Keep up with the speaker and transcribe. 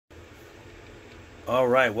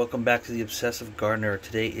Alright, welcome back to the Obsessive Gardener.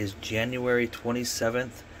 Today is January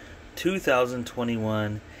 27th,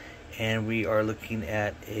 2021, and we are looking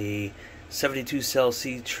at a 72 cell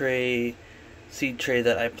seed tray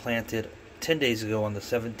that I planted 10 days ago on the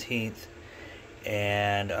 17th,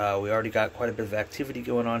 and we already got quite a bit of activity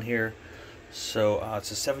going on here. So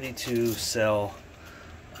it's a 72 cell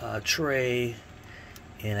tray,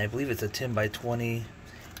 and I believe it's a 10 by 20,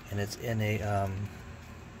 and it's in a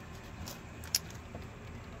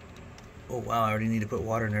oh wow, I already need to put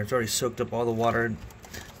water in there. It's already soaked up all the water.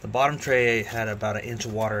 The bottom tray had about an inch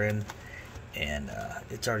of water in, and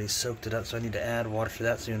it's already soaked it up, so I need to add water to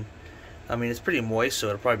that soon. I mean, it's pretty moist, so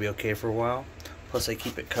it'll probably be okay for a while. Plus, I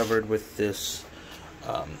keep it covered with this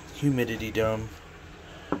humidity dome.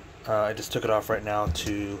 I just took it off right now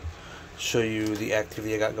to show you the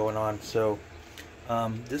activity I got going on. So,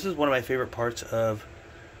 this is one of my favorite parts of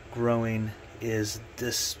growing. Is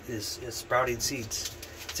sprouting seeds.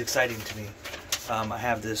 It's exciting to me. I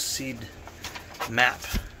have this seed map,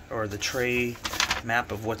 or the tray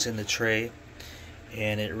map of what's in the tray,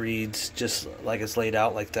 and it reads just like it's laid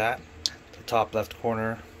out like that. The top left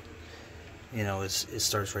corner, you know, it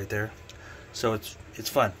starts right there. So it's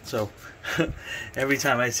fun. So every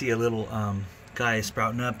time I see a little guy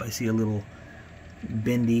sprouting up, I see a little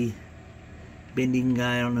bending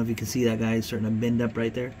guy. I don't know if you can see that guy starting to bend up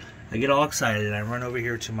right there. I get all excited and I run over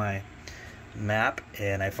here to my map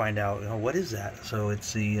and I find out, what is that? So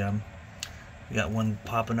it's the we got one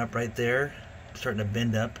popping up right there, starting to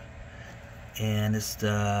bend up, and it's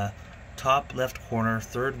the top left corner,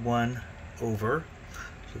 third one over.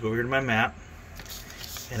 So go over here to my map,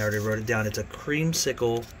 and I already wrote it down. It's a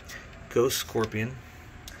creamsicle ghost scorpion.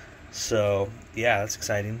 So yeah, that's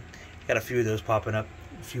exciting. Got a few of those popping up,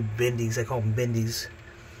 a few bendies. I call them bendies.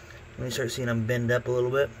 Let me start seeing them bend up a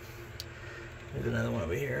little bit. There's another one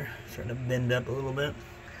over here, starting to bend up a little bit.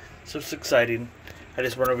 So it's exciting. I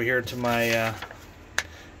just run over here to my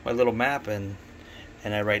my little map and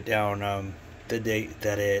I write down the date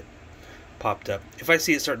that it popped up. If I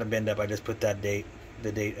see it starting to bend up, I just put that date,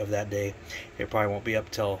 the date of that day. It probably won't be up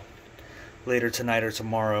till later tonight or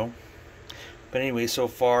tomorrow. But anyway, so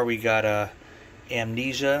far we got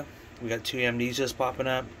amnesia. We got 2 amnesias popping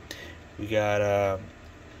up. We got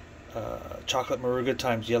chocolate maruga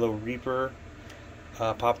times yellow reaper.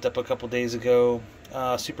 Popped up a couple days ago.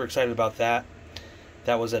 Super excited about that.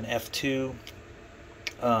 That was an F2.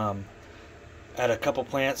 Had a couple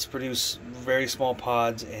plants produce very small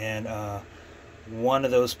pods, and one of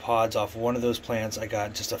those pods off one of those plants I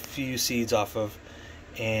got just a few seeds off of.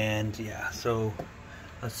 And yeah, so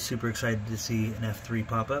I was super excited to see an F3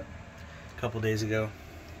 pop up a couple days ago.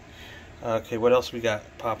 Okay, what else we got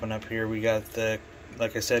popping up here? We got the,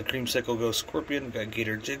 like I said, creamsicle ghost scorpion. We got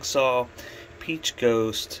gator jigsaw, peach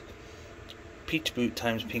ghost, peach boot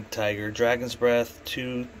times pink tiger, dragon's breath,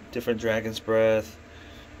 2 different dragon's breath,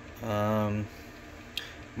 Mark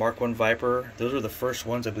 1 viper. Those are the first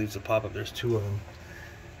ones I believe to pop up. There's 2 of them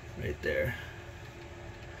right there.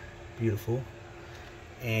 Beautiful.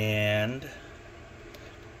 And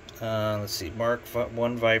let's see, Mark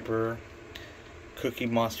 1 viper, cookie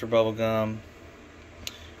monster bubblegum,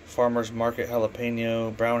 farmer's market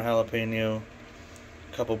jalapeno, brown jalapeno,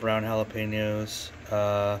 couple brown jalapenos,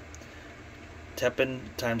 tepin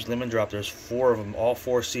times lemon drop. There's 4 of them. All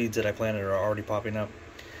 4 seeds that I planted are already popping up.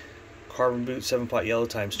 Carbon boot 7-pot yellow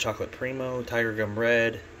times chocolate primo, tiger gum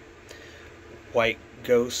red, white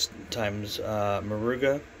ghost times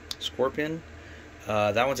maruga scorpion.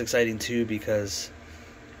 That one's exciting too because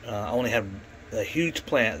I only had a huge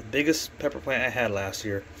plant, the biggest pepper plant I had last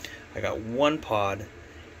year. I got 1 pod,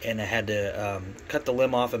 and I had to cut the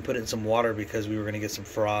limb off and put it in some water because we were going to get some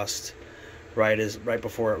frost right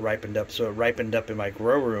before it ripened up. So it ripened up in my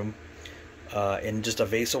grow room in just a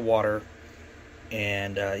vase of water.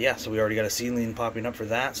 And yeah, so we already got a seedling popping up for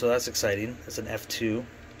that, so that's exciting. It's an F2.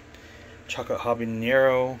 Chocolate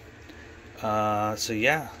habanero. So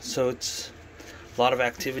yeah, so it's a lot of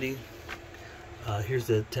activity. Here's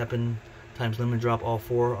the tepin times lemon drop. All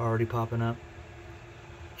 4 are already popping up.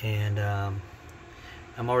 And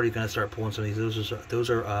I'm already going to start pulling some of these.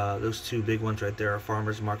 Those 2 big ones right there are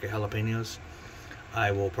farmers market jalapenos.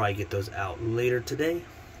 I will probably get those out later today.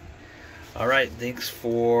 Alright, thanks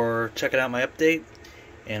for checking out my update,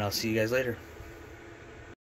 and I'll see you guys later.